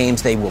Jags.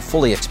 Games they will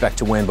fully expect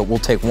to win, but we'll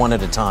take one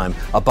at a time.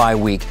 A bye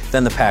week,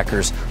 then the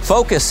Packers.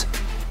 Focus,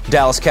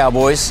 Dallas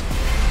Cowboys.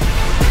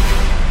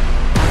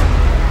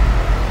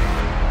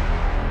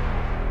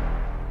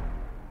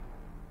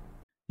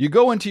 You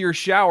go into your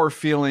shower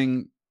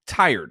feeling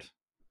tired,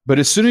 but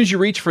as soon as you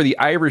reach for the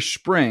Irish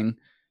Spring,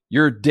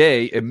 your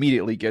day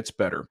immediately gets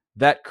better.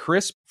 That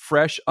crisp,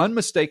 fresh,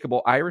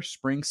 unmistakable Irish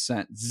Spring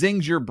scent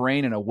zings your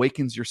brain and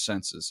awakens your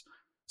senses.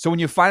 So when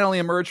you finally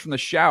emerge from the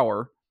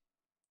shower,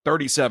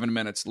 37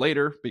 minutes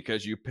later,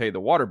 because you pay the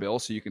water bill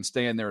so you can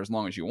stay in there as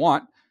long as you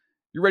want,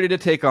 you're ready to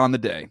take on the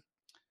day.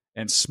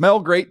 And smell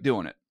great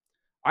doing it.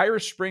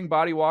 Irish Spring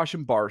Body Wash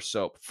and Bar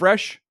Soap.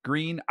 Fresh,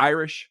 green,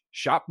 Irish.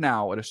 Shop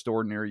now at a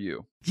store near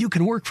you. You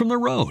can work from the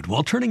road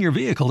while turning your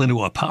vehicle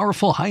into a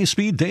powerful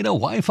high-speed data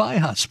Wi-Fi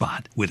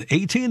hotspot with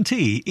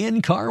AT&T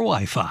in-car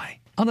Wi-Fi.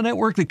 On a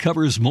network that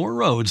covers more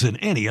roads than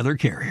any other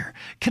carrier.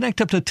 Connect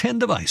up to 10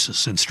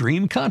 devices and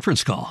stream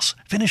conference calls.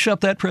 Finish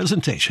up that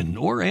presentation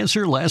or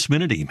answer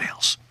last-minute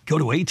emails. Go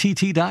to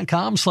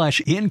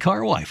att.com/in-car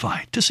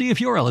Wi-Fi to see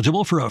if you're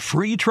eligible for a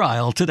free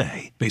trial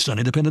today. Based on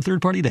independent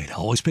third-party data,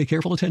 always pay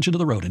careful attention to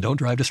the road and don't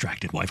drive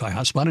distracted. Wi-Fi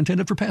hotspot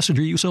intended for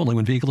passenger use only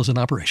when vehicle is in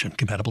operation.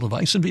 Compatible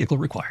device and vehicle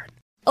required.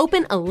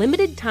 Open a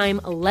limited-time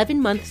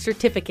 11-month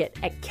certificate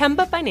at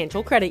Kemba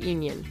Financial Credit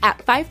Union. At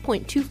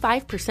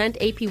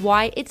 5.25%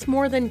 APY, it's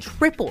more than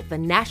triple the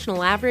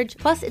national average,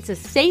 plus it's a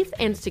safe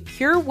and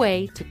secure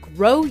way to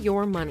grow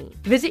your money.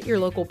 Visit your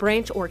local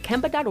branch or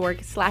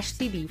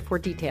kemba.org/cb for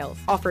details.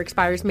 Offer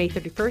expires May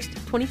 31st,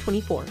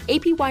 2024.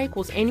 APY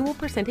equals annual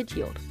percentage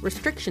yield.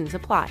 Restrictions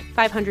apply.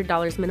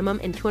 $500 minimum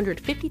and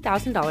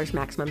 $250,000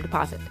 maximum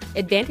deposit.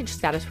 Advantage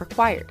status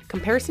required.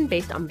 Comparison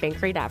based on bank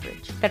rate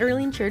average.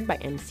 Federally insured by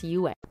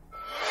NCUA.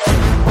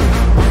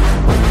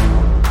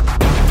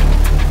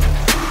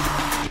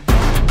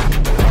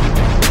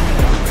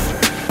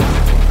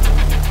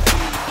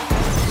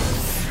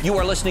 You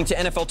are listening to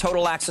NFL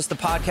Total Access, the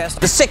podcast.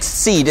 The 6th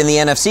seed in the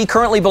NFC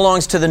currently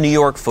belongs to the New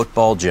York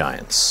Football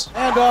Giants.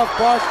 And off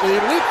Barkley,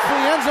 leap for the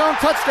end zone,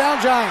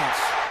 touchdown Giants.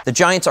 The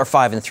Giants are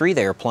 5-3.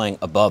 They are playing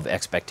above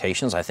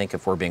expectations, I think,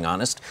 if we're being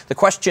honest. The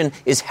question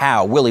is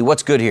how. Willie,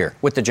 what's good here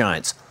with the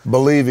Giants?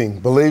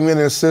 Believing in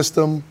their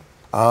system.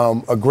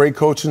 A great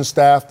coaching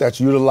staff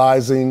that's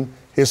utilizing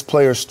his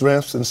players'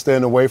 strengths and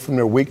staying away from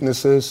their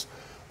weaknesses.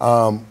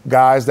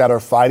 Guys that are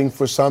fighting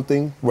for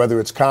something, whether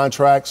it's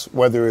contracts,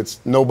 whether it's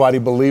nobody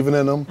believing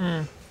in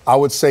them. I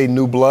would say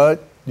new blood.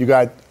 You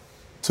got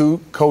two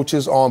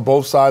coaches on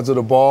both sides of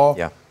the ball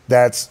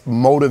that's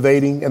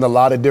motivating in a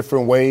lot of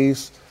different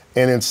ways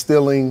and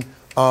instilling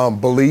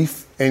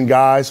belief in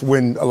guys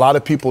when a lot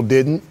of people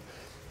didn't.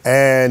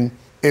 And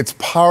it's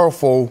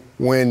powerful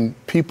when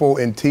people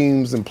and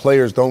teams and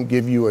players don't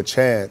give you a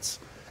chance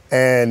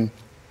and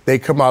they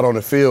come out on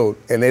the field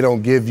and they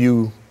don't give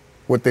you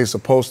what they're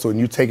supposed to and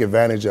you take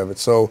advantage of it.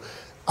 So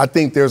I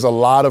think there's a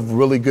lot of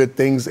really good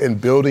things in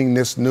building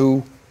this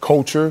new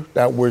culture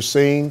that we're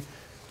seeing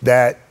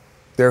that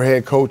their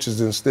head coach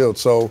has instilled.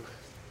 So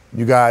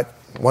you got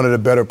one of the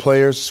better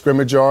players,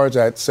 scrimmage yards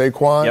at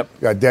Saquon. You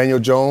got Daniel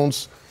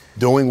Jones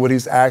doing what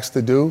he's asked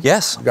to do.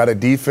 Yes. You got a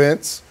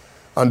defense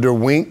under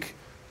Wink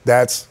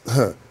that's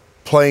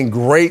playing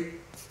great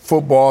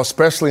football,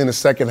 especially in the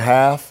second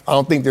half. I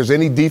don't think there's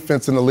any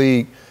defense in the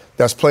league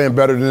that's playing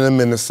better than them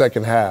in the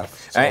second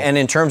half. So. And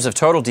in terms of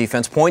total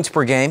defense, points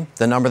per game,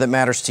 the number that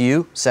matters to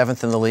you,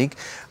 7th in the league.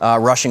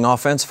 Rushing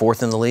offense,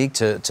 4th in the league,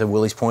 to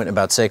Willie's point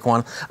about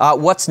Saquon.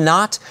 What's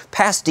not?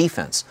 Pass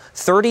defense,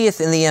 30th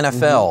in the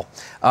NFL.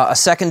 A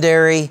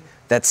secondary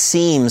that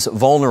seems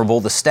vulnerable.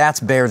 The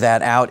stats bear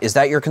that out. Is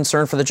that your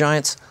concern for the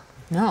Giants?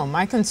 No,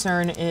 my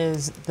concern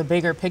is the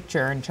bigger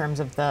picture in terms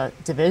of the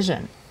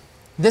division.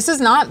 This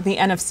is not the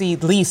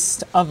NFC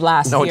least of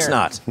last year. No, it's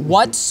not.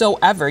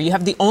 Whatsoever. You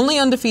have the only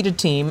undefeated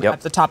team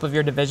at the top of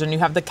your division. You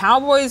have the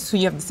Cowboys, who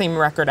you have the same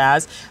record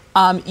as.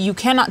 You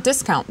cannot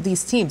discount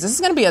these teams. This is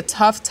going to be a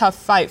tough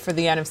fight for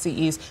the NFC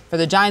East, for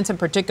the Giants in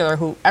particular,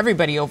 who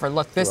everybody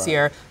overlooked this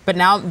year. But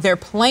now they're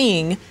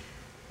playing.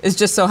 It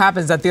just so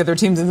happens that the other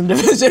teams in the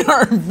division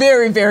are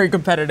very, very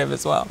competitive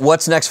as well.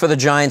 What's next for the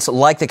Giants?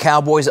 Like the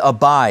Cowboys, a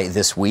bye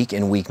this week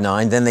in Week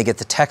 9. Then they get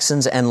the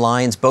Texans and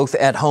Lions both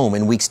at home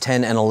in Weeks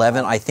 10 and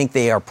 11. I think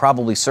they are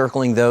probably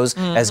circling those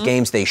as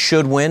games they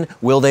should win.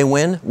 Will they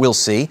win? We'll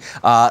see.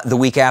 The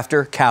week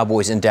after,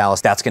 Cowboys in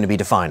Dallas. That's going to be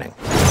defining.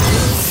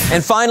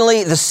 And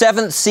finally, the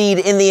 7th seed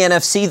in the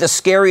NFC, the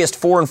scariest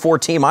 4-4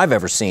 team I've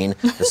ever seen,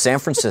 the San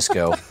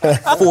Francisco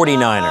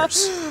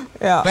 49ers.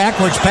 Yeah.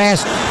 Backwards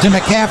pass to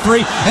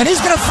McCaffrey, and he's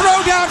going to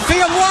throw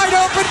downfield wide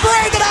open.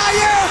 Brandon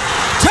Ayuk,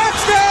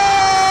 touchdown!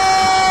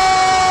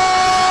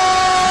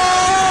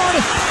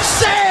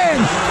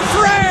 San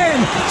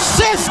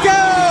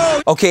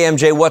Francisco! Okay,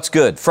 MJ, what's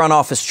good? Front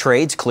office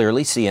trades,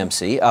 clearly,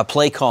 CMC.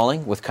 Play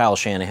calling with Kyle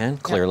Shanahan,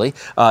 clearly.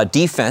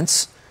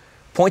 Defense,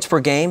 points per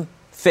game,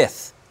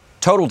 5th.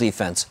 Total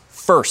defense,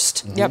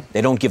 1st. Yep.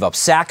 They don't give up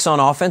sacks on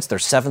offense. They're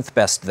 7th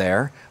best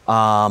there.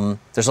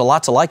 There's a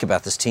lot to like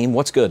about this team.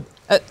 What's good?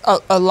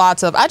 A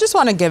lot of. I just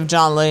want to give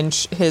John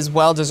Lynch his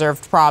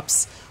well-deserved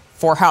props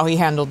for how he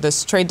handled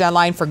this trade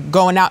deadline, for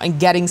going out and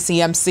getting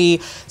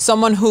CMC,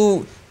 someone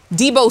who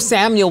Deebo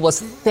Samuel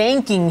was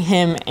thanking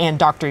him and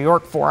Dr.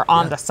 York for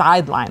on the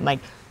sideline. Like,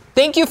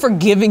 thank you for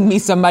giving me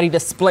somebody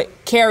to split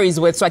carries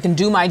with so I can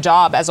do my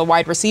job as a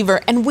wide receiver.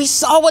 And we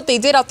saw what they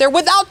did out there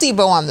without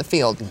Deebo on the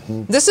field.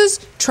 This is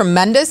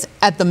tremendous.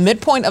 At the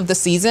midpoint of the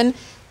season,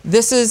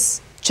 this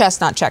is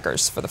chess, not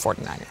checkers for the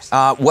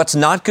 49ers. What's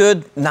not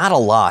good? Not a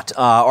lot.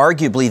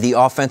 Arguably, the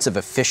offensive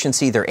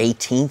efficiency, they're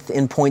 18th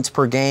in points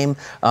per game.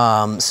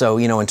 So,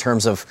 in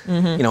terms of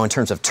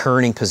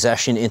turning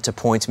possession into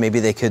points,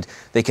 maybe they could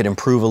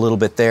improve a little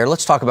bit there.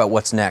 Let's talk about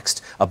what's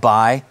next. A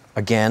bye.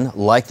 Again,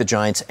 like the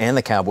Giants and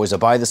the Cowboys, a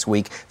bye this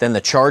week. Then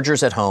the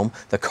Chargers at home,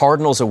 the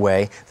Cardinals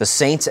away, the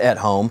Saints at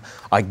home.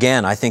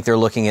 Again, I think they're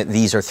looking at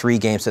these are 3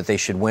 games that they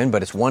should win,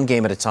 but it's 1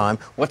 game at a time.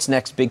 What's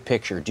next, big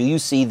picture? Do you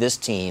see this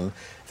team,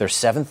 they're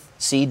 7th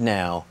seed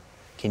now,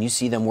 can you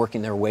see them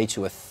working their way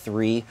to a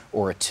 3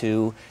 or a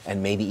 2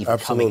 and maybe even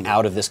coming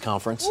out of this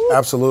conference?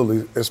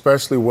 Absolutely.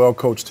 Especially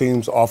well-coached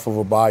teams off of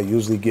a bye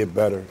usually get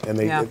better, and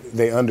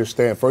they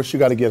understand. First, you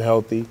got to get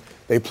healthy.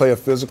 They play a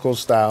physical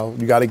style.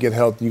 You got to get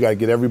healthy. You got to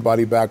get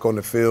everybody back on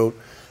the field.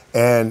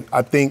 And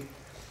I think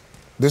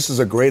this is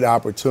a great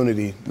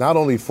opportunity, not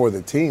only for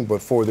the team,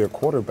 but for their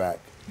quarterback,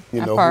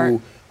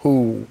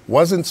 who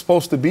wasn't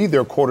supposed to be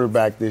their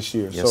quarterback this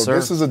year. Yes, sir.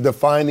 This is a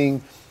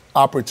defining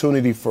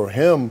opportunity for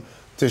him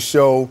to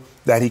show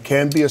that he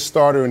can be a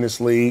starter in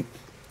this league,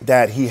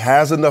 that he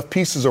has enough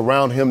pieces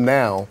around him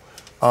now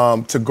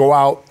to go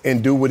out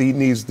and do what he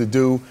needs to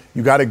do.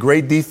 You got a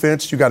great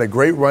defense. You got a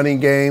great running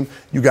game.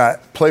 You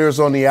got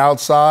players on the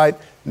outside.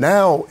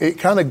 Now it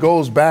kind of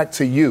goes back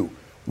to you.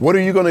 What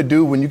are you going to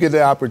do when you get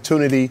the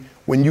opportunity,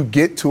 when you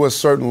get to a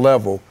certain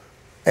level?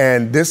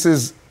 And this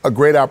is a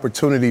great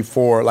opportunity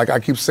for, like I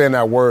keep saying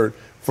that word,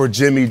 for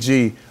Jimmy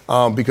G,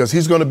 because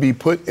he's going to be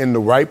put in the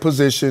right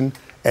position,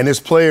 and his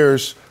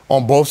players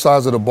on both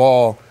sides of the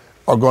ball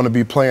are going to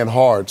be playing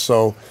hard.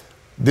 So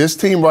this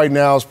team right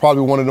now is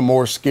probably one of the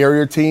more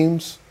scarier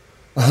teams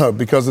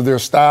because of their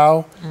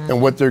style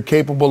and what they're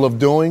capable of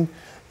doing.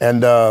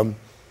 And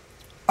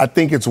I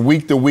think it's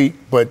week to week,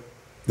 but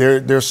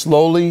they're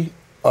slowly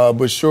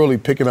but surely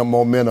picking up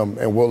momentum.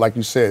 And like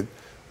you said,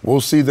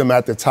 we'll see them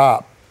at the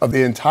top of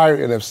the entire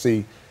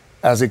NFC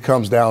as it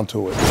comes down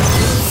to it.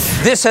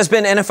 This has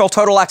been NFL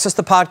Total Access,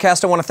 the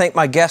podcast. I want to thank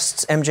my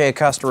guests, MJ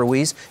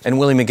Acosta-Ruiz and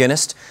Willie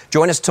McGinnis.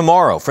 Join us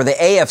tomorrow for the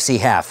AFC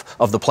half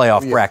of the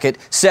playoff bracket.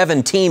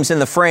 7 teams in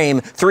the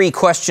frame, 3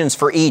 questions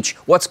for each.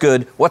 What's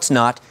good, what's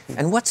not,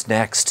 and what's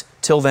next?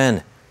 Till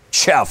then,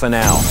 ciao for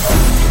now.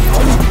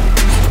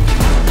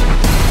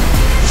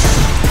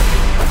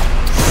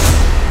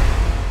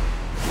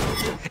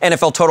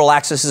 NFL Total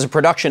Access is a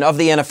production of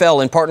the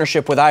NFL in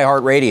partnership with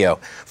iHeartRadio.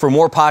 For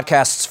more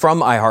podcasts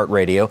from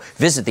iHeartRadio,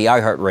 visit the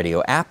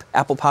iHeartRadio app,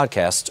 Apple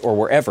Podcasts, or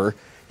wherever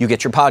you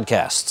get your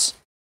podcasts.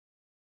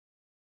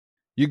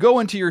 You go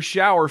into your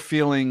shower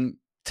feeling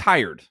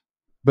tired,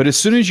 but as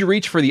soon as you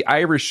reach for the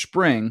Irish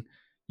Spring,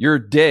 your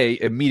day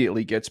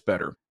immediately gets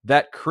better.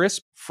 That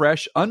crisp,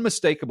 fresh,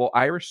 unmistakable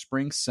Irish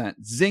Spring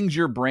scent zings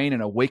your brain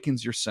and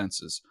awakens your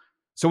senses.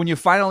 So when you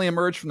finally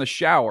emerge from the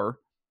shower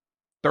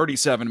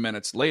 37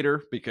 minutes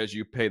later, because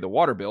you pay the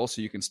water bill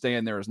so you can stay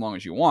in there as long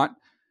as you want,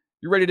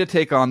 you're ready to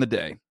take on the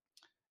day.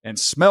 and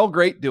smell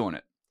great doing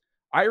it.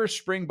 Irish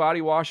Spring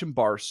Body Wash and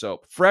Bar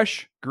Soap.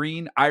 Fresh,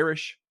 green,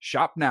 Irish.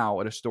 Shop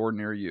now at a store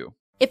near you.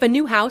 If a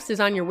new house is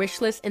on your wish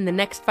list in the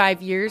next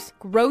 5 years,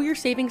 grow your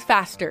savings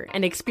faster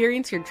and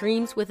experience your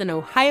dreams with an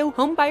Ohio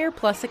Homebuyer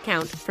Plus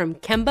account from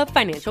Kemba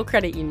Financial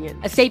Credit Union.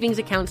 A savings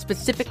account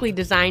specifically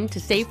designed to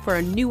save for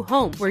a new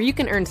home, where you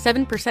can earn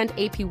 7%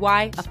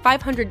 APY,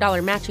 a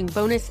 $500 matching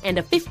bonus, and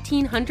a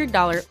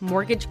 $1,500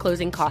 mortgage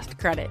closing cost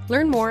credit.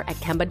 Learn more at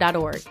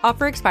Kemba.org.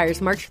 Offer expires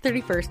March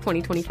 31st,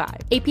 2025.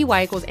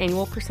 APY equals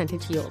annual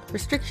percentage yield.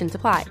 Restrictions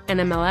apply.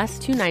 NMLS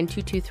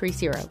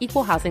 292230.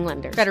 Equal housing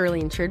lender.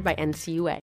 Federally insured by NCUA.